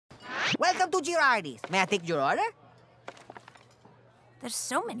Welcome to Girardi's. May I take your order? There's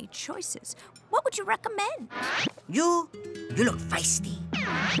so many choices. What would you recommend? You look feisty.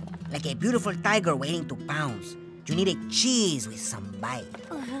 Like a beautiful tiger waiting to pounce. You need a cheese with some bite.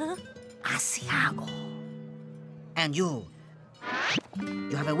 Asiago. And you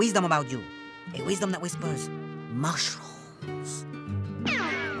have a wisdom about you. A wisdom that whispers mushrooms.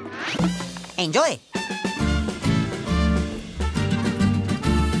 Enjoy.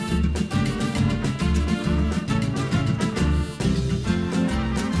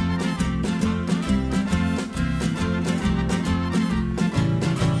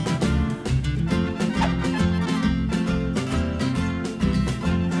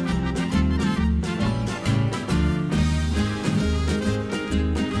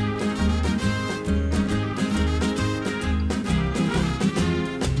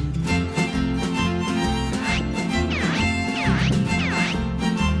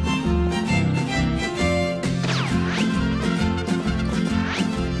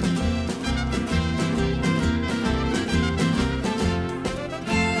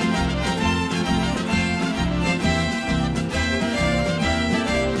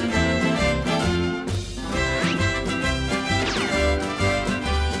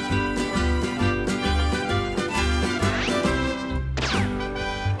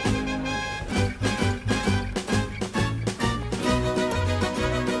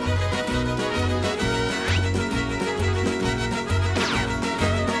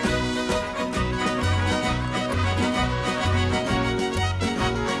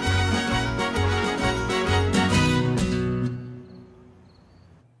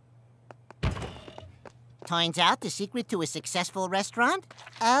 Turns out the secret to a successful restaurant?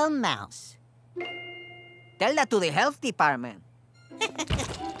 A mouse. Tell that to the health department.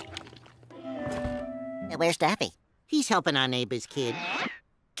 Where's Daffy? He's helping our neighbor's kid.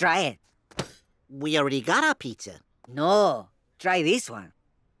 Try it. We already got our pizza. No, try this one.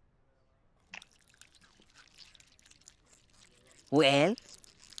 Well?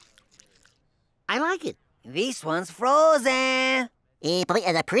 I like it. This one's frozen.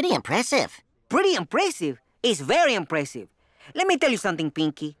 But pretty impressive. Pretty impressive. It's very impressive. Let me tell you something,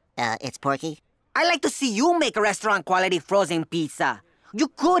 Pinky. It's Porky. I like to see you make a restaurant-quality frozen pizza. You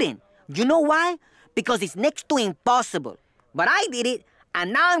couldn't. You know why? Because it's next to impossible. But I did it,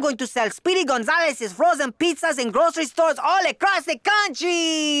 and now I'm going to sell Speedy Gonzales' frozen pizzas in grocery stores all across the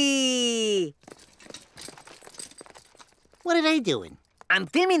country! What are they doing? I'm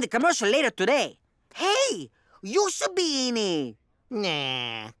filming the commercial later today. Hey, you should be in it.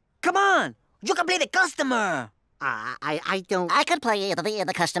 Nah. Come on, you can play the customer. I don't... I could play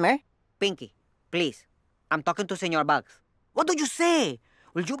the customer. Pinky, please. I'm talking to Senor Bugs. What do you say?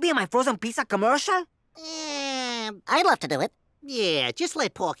 Will you be in my frozen pizza commercial? I'd love to do it. Yeah, just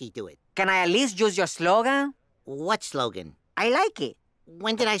let Porky do it. Can I at least use your slogan? What slogan? I like it.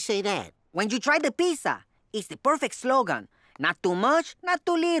 When did I say that? When you tried the pizza. It's the perfect slogan. Not too much, not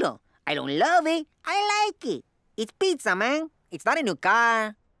too little. I don't love it. I like it. It's pizza, man. It's not a new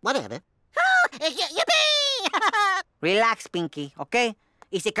car. Whatever. Oh, yippee! Relax, Pinky, okay?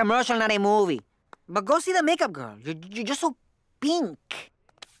 It's a commercial, not a movie. But go see the makeup girl. You're just so pink.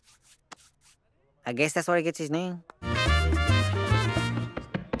 I guess that's where he gets his name.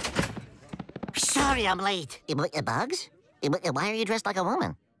 Sorry I'm late. Bugs? Why are you dressed like a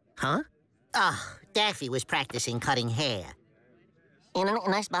woman? Huh? Oh, Daffy was practicing cutting hair.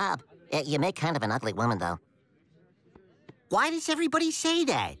 Nice bob. You make kind of an ugly woman, though. Why does everybody say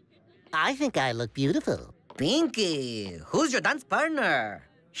that? I think I look beautiful. Pinky, who's your dance partner?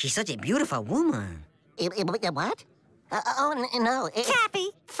 She's such a beautiful woman. What? Oh, no. Kathy,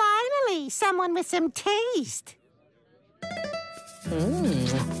 finally, someone with some taste.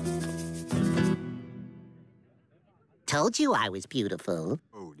 Told you I was beautiful.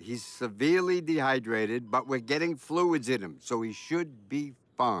 He's severely dehydrated, but we're getting fluids in him, so he should be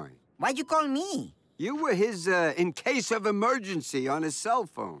fine. Why'd you call me? You were his, in case of emergency on his cell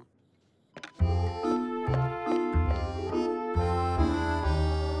phone.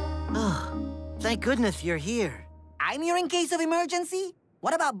 Oh, thank goodness you're here. I'm here in case of emergency?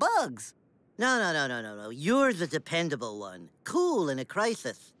 What about Bugs? No. You're the dependable one. Cool in a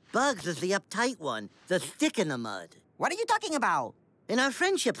crisis. Bugs is the uptight one, the stick in the mud. What are you talking about? In our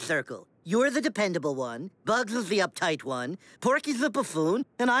friendship circle, you're the dependable one, Bugs is the uptight one, Porky's the buffoon,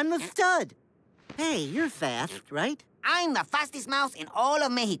 and I'm the stud. Hey, you're fast, right? I'm the fastest mouse in all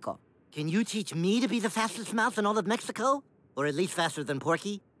of Mexico. Can you teach me to be the fastest mouse in all of Mexico? Or at least faster than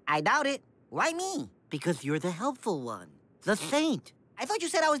Porky? I doubt it. Why me? Because you're the helpful one, the saint. I thought you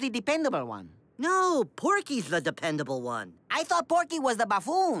said I was the dependable one. No, Porky's the dependable one. I thought Porky was the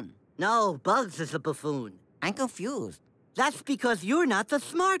buffoon. No, Bugs is the buffoon. I'm confused. That's because you're not the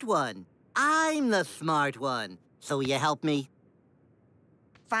smart one. I'm the smart one. So will you help me?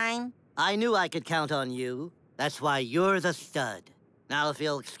 Fine. I knew I could count on you. That's why you're the stud. Now, if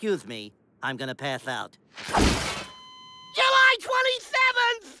you'll excuse me, I'm gonna pass out. July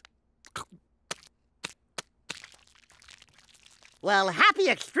 27th! Well, happy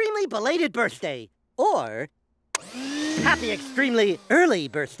extremely belated birthday. Or, happy extremely early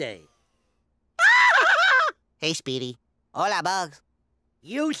birthday. Hey, Speedy. Hola, Bugs.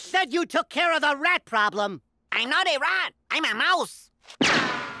 You said you took care of the rat problem. I'm not a rat. I'm a mouse.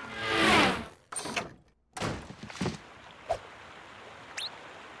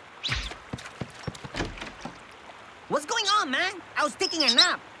 What's going on, man? I was taking a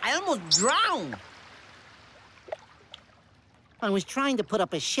nap. I almost drowned. I was trying to put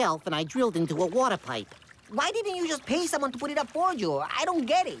up a shelf and I drilled into a water pipe. Why didn't you just pay someone to put it up for you? I don't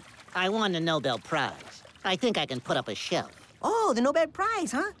get it. I won the Nobel Prize. I think I can put up a shelf. Oh, the Nobel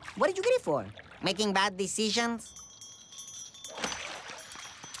Prize, huh? What did you get it for? Making bad decisions?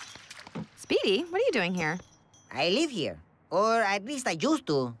 Speedy, what are you doing here? I live here. Or at least I used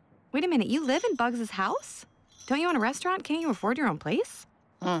to. Wait a minute, you live in Bugs' house? Don't you own a restaurant? Can't you afford your own place?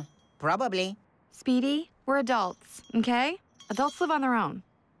 Probably. Speedy, we're adults, okay? Adults live on their own.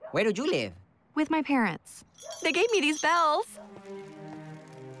 Where do you live? With my parents. They gave me these bells.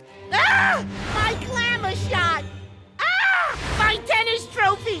 Ah! My glamour shot! Ah! My tennis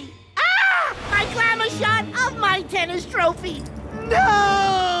trophy! Ah! My glamour shot of my tennis trophy!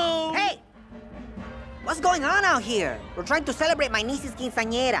 No! Hey! What's going on out here? We're trying to celebrate my niece's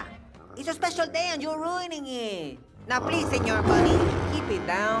quinceañera. It's a special day and you're ruining it. Now please, Senor Bunny, keep it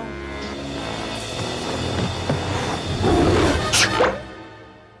down.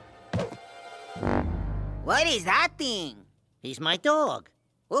 What is that thing? He's my dog.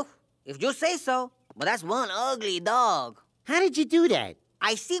 Oof, if you say so. But that's one ugly dog. How did you do that?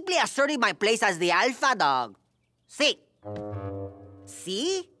 I simply asserted my place as the alpha dog. Sit.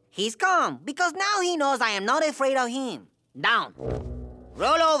 See? He's calm, because now he knows I am not afraid of him. Down.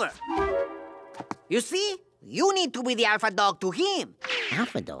 Roll over. You see? You need to be the alpha dog to him.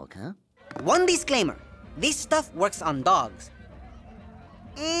 Alpha dog, huh? One disclaimer. This stuff works on dogs.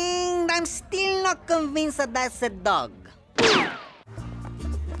 And I'm still not convinced that that's a dog.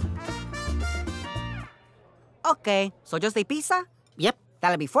 Okay, so just a pizza? Yep.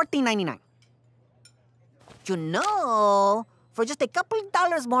 That'll be $14.99. You know, for just a couple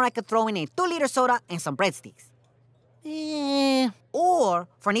dollars more, I could throw in a 2-liter soda and some breadsticks. Or,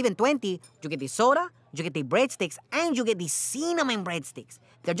 for an even 20, you get the soda, you get the breadsticks, and you get the cinnamon breadsticks.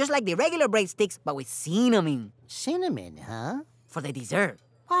 They're just like the regular breadsticks, but with cinnamon. Cinnamon, huh? For the dessert.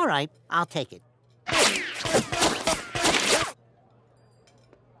 All right, I'll take it.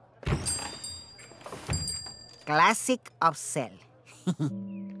 Classic upsell.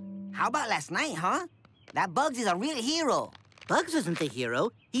 How about last night, huh? That Bugs is a real hero. Bugs isn't the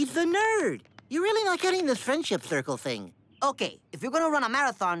hero. He's the nerd. You're really not getting this friendship circle thing. Okay, if you're gonna run a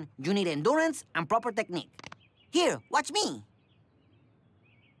marathon, you need endurance and proper technique. Here, watch me.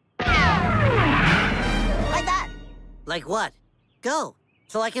 Like that. Like what? Go,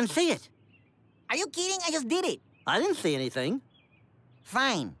 so I can see it. Are you kidding? I just did it. I didn't see anything.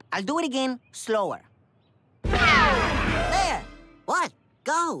 Fine, I'll do it again, slower. There. What?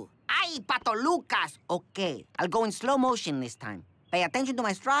 Go. Ay, Pato Lucas. Okay, I'll go in slow motion this time. Pay attention to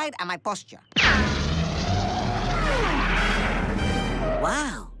my stride and my posture.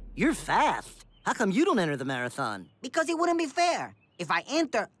 Wow, you're fast. How come you don't enter the marathon? Because it wouldn't be fair. If I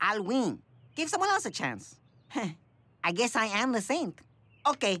enter, I'll win. Give someone else a chance. I guess I am the saint.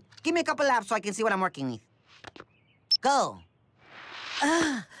 Okay, give me a couple laps so I can see what I'm working with. Go.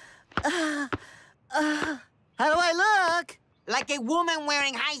 How do I look? Like a woman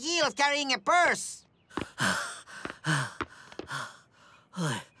wearing high heels carrying a purse.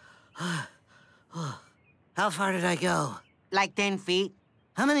 How far did I go? Like 10 feet.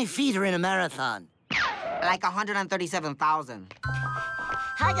 How many feet are in a marathon? Like 137,000.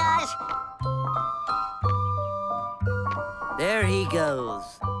 Hi, guys. There he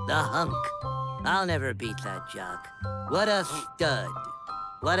goes, the hunk. I'll never beat that jock. What a stud.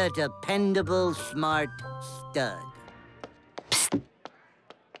 What a dependable, smart stud.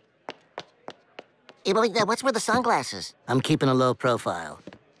 Hey, but what's with the sunglasses? I'm keeping a low profile.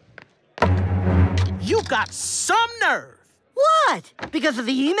 You got some nerve. What? Because of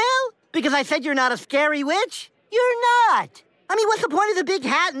the email? Because I said you're not a scary witch? You're not. I mean, what's the point of the big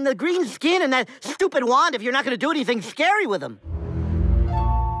hat and the green skin and that stupid wand if you're not going to do anything scary with them?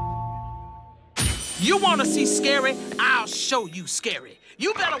 You want to see scary? I'll show you scary.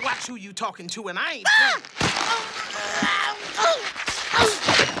 You better watch who you talking to, and I ain't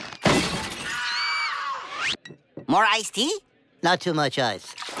More iced tea? Not too much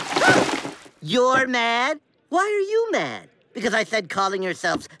ice. You're mad? Why are you mad? Because I said calling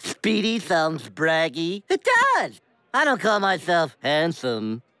yourself Speedy sounds braggy? It does. I don't call myself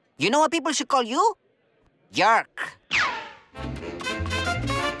handsome. You know what people should call you? Jerk.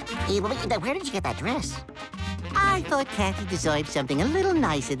 Hey, where did you get that dress? I thought Kathy deserved something a little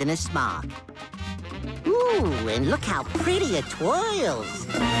nicer than a smock. Ooh, and look how pretty it twirls.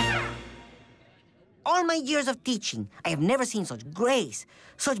 All my years of teaching, I have never seen such grace,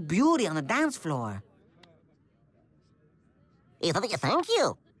 such beauty on the dance floor. Hey, thank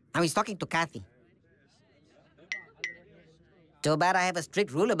you. I was talking to Kathy. Too bad I have a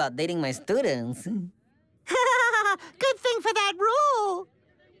strict rule about dating my students. Good thing for that rule.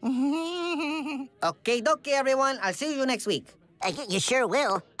 Okay, dokie, everyone. I'll see you next week. You sure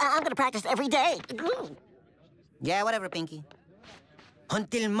will. I'm gonna practice every day. Yeah, whatever, Pinky.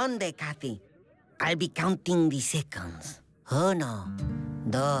 Until Monday, Kathy. I'll be counting the seconds. 1,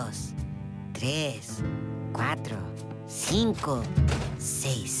 2, 3, 4, 5,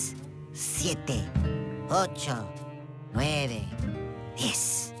 6, 7, 8, 9, 10, 11,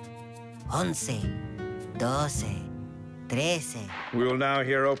 12, 13. We will now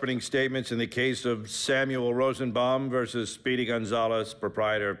hear opening statements in the case of Samuel Rosenbaum versus Speedy Gonzales,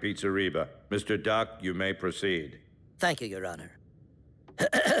 proprietor of Pizza Reba. Mr. Duck, you may proceed. Thank you, Your Honor.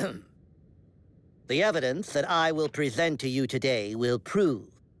 The evidence that I will present to you today will prove,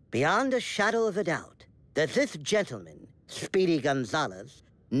 beyond a shadow of a doubt, that this gentleman, Speedy Gonzales,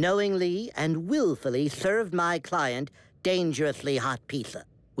 knowingly and willfully served my client dangerously hot pizza,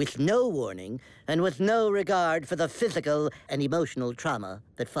 with no warning and with no regard for the physical and emotional trauma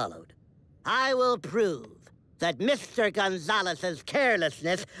that followed. I will prove that Mr. Gonzales's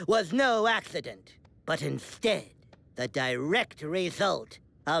carelessness was no accident, but instead the direct result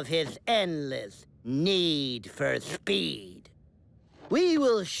of his endless need for speed. We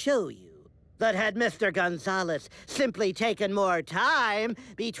will show you that had Mr. Gonzales simply taken more time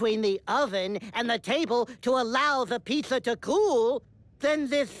between the oven and the table to allow the pizza to cool, then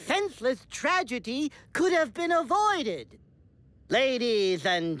this senseless tragedy could have been avoided. Ladies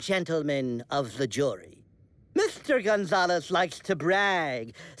and gentlemen of the jury, Mr. Gonzales likes to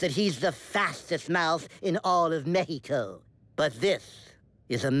brag that he's the fastest mouth in all of Mexico. But this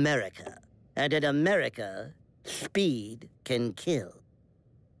is America. And in America, speed can kill.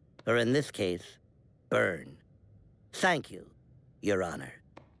 Or in this case, burn. Thank you, Your Honor.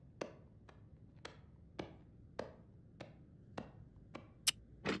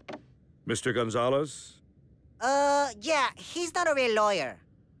 Mr. Gonzales? Yeah, he's not a real lawyer.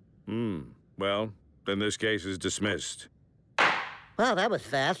 Well, then this case is dismissed. Well, that was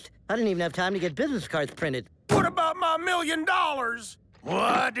fast. I didn't even have time to get business cards printed. What about my $1 million?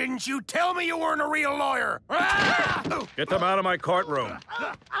 Why didn't you tell me you weren't a real lawyer? Get them out of my courtroom.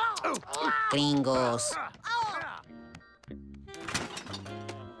 Gringos.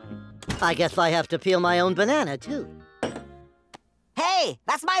 I guess I have to peel my own banana, too. Hey,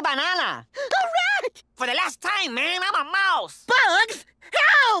 that's my banana. A rat! For the last time, man, I'm a mouse. Bugs!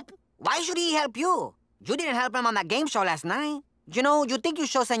 Help! Why should he help you? You didn't help him on that game show last night. You know, you'd think you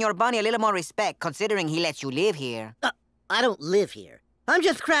show Senor Bunny a little more respect, considering he lets you live here. I don't live here. I'm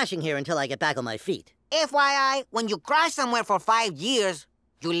just crashing here until I get back on my feet. FYI, when you crash somewhere for 5 years,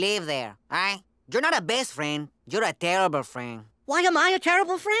 you live there, all right? You're not a best friend. You're a terrible friend. Why am I a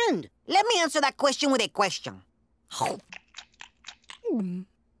terrible friend? Let me answer that question with a question.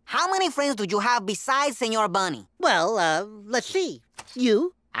 How many friends do you have besides Senor Bunny? Well, let's see.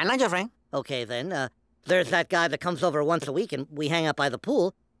 You? I'm not your friend. Okay, then. There's that guy that comes over once a week and we hang out by the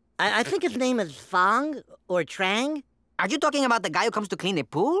pool. I think his name is Fong or Trang. Are you talking about the guy who comes to clean the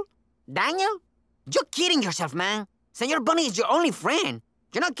pool? Daniel? You're kidding yourself, man. Senor Bunny is your only friend.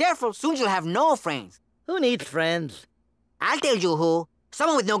 You're not careful, soon you'll have no friends. Who needs friends? I'll tell you who.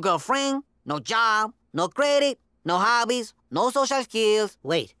 Someone with no girlfriend, no job, no credit, no hobbies, no social skills.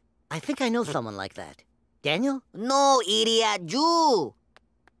 Wait, I think I know someone like that. Daniel? No, idiot, you.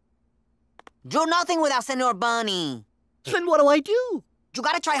 You're nothing without Senor Bunny. Then what do I do? You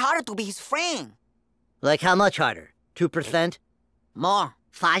gotta try harder to be his friend. Like how much harder? 2%? More.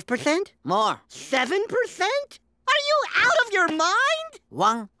 5%? More. 7%? Are you out of your mind?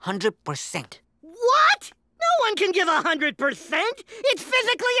 100%. What? No one can give 100%. It's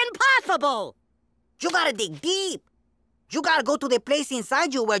physically impossible. You gotta dig deep. You gotta go to the place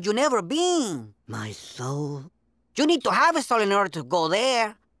inside you where you never been. My soul? You need to have a soul in order to go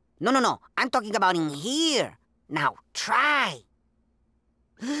there. No. I'm talking about in here. Now, try.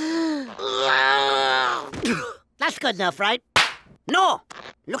 That's good enough, right? No!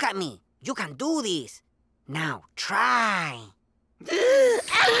 Look at me. You can do this. Now, try.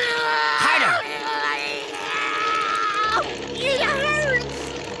 Harder! It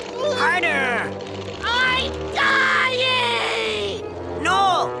hurts! Harder! I'm dying!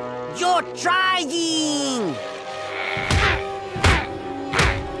 No! You're trying!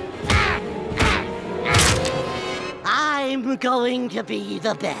 I'm going to be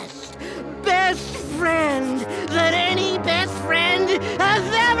the best friend that any best friend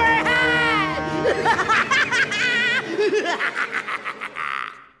has ever had!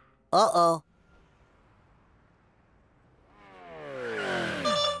 Uh-oh.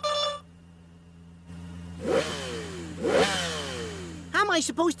 How am I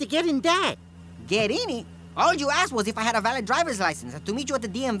supposed to get in that? Get in it? All you asked was if I had a valid driver's license and to meet you at the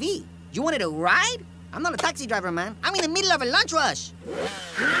DMV. You wanted a ride? I'm not a taxi driver, man. I'm in the middle of a lunch rush.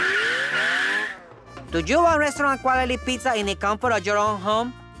 Do you want restaurant quality pizza in the comfort of your own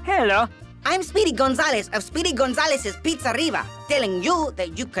home? Hello. I'm Speedy Gonzales of Speedy Gonzales' Pizzeria, telling you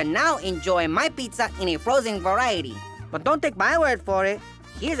that you can now enjoy my pizza in a frozen variety. But don't take my word for it.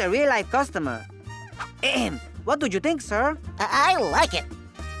 Here's a real-life customer. What do you think, sir? I like it.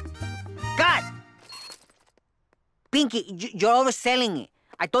 God! Pinky, you're overselling it.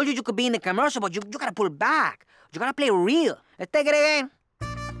 I told you could be in the commercial, but you gotta pull back. You gotta play real. Let's take it again.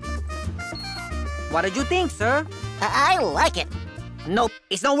 What did you think, sir? I like it. Nope,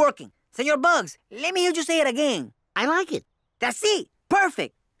 it's not working. Senor Bugs, let me hear you say it again. I like it. That's it.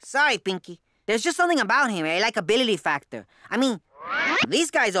 Perfect. Sorry, Pinky. There's just something about him, a likability factor. I mean,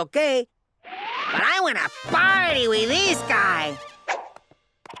 this guy's okay, but I wanna party with this guy.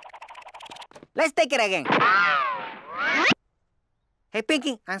 Let's take it again. Hey,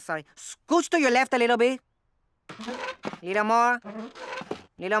 Pinky, I'm sorry. Scooch to your left a little bit. Little more.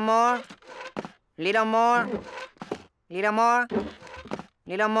 Little more. Little more. Little more.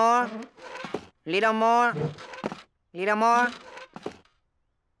 Little more. Little more. Little more.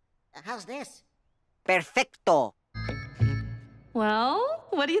 How's this? Perfecto. Well,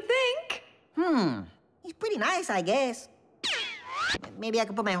 what do you think? He's pretty nice, I guess. Maybe I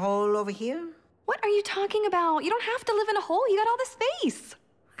could put my hole over here? What are you talking about? You don't have to live in a hole. You got all the space.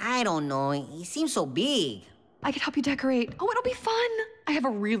 I don't know. He seems so big. I could help you decorate. Oh, it'll be fun. I have a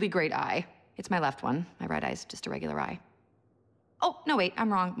really great eye. It's my left one. My right eye's just a regular eye. Oh, no, wait,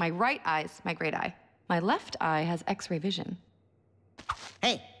 I'm wrong. My right eye's my great eye. My left eye has X-ray vision.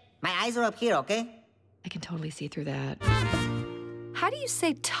 Hey, my eyes are up here, okay? I can totally see through that. How do you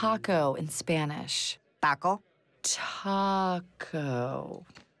say taco in Spanish? Taco? Taco.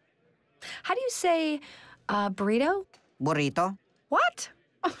 How do you say burrito? Burrito? What?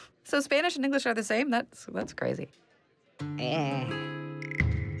 So Spanish and English are the same? That's crazy.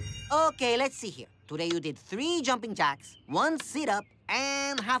 Okay, let's see here. Today you did 3 jumping jacks, 1 sit-up,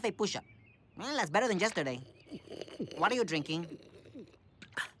 and half a push-up. Well, that's better than yesterday. What are you drinking?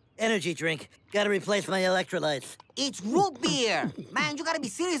 Energy drink. Gotta replace my electrolytes. It's root beer! Man, you gotta be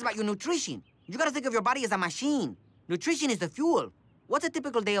serious about your nutrition. You gotta think of your body as a machine. Nutrition is the fuel. What's a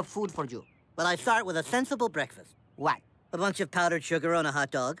typical day of food for you? Well, I start with a sensible breakfast. What? A bunch of powdered sugar on a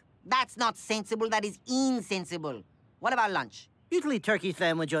hot dog. That's not sensible, that is insensible. What about lunch? Usually turkey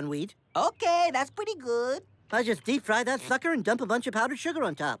sandwich on wheat. Okay, that's pretty good. I just deep fry that sucker and dump a bunch of powdered sugar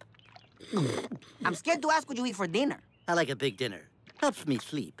on top. I'm scared to ask what you eat for dinner. I like a big dinner. Helps me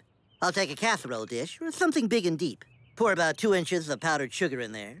sleep. I'll take a casserole dish or something big and deep. Pour about 2 inches of powdered sugar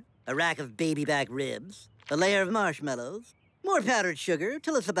in there, a rack of baby back ribs, a layer of marshmallows, more powdered sugar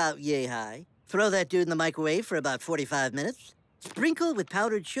till it's about yay high. Throw that dude in the microwave for about 45 minutes. Sprinkle with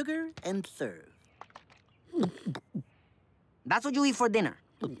powdered sugar and serve. That's what you eat for dinner.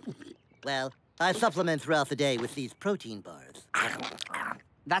 Well, I supplement throughout the day with these protein bars.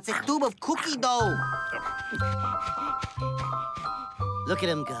 That's a tube of cookie dough. Look at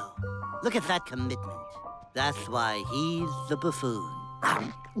him go. Look at that commitment. That's why he's the buffoon.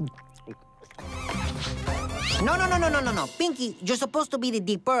 No. Pinky, you're supposed to be the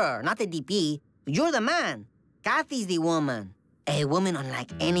deeper, not the DP. You're the man. Kathy's the woman. A woman unlike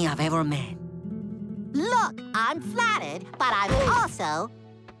any I've ever met. Look, I'm flattered, but I'm also...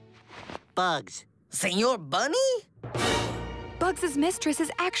 Bugs. Senor Bunny? Bugs' mistress is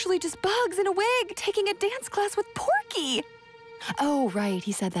actually just Bugs in a wig, taking a dance class with Porky. Oh, right,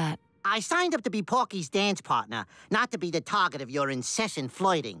 he said that. I signed up to be Porky's dance partner, not to be the target of your incessant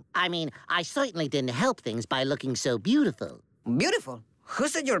flirting. I mean, I certainly didn't help things by looking so beautiful. Beautiful? Who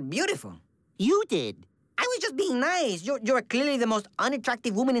said you're beautiful? You did. I was just being nice. You're clearly the most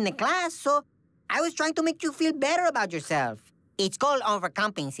unattractive woman in the class, so I was trying to make you feel better about yourself. It's called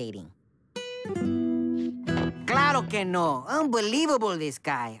overcompensating. Claro que no. Unbelievable, this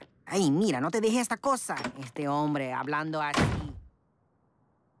guy. Ay, mira, no te dejé esta cosa. Este hombre hablando así.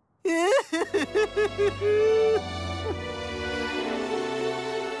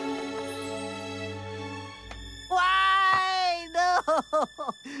 Why?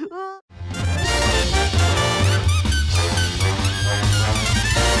 No.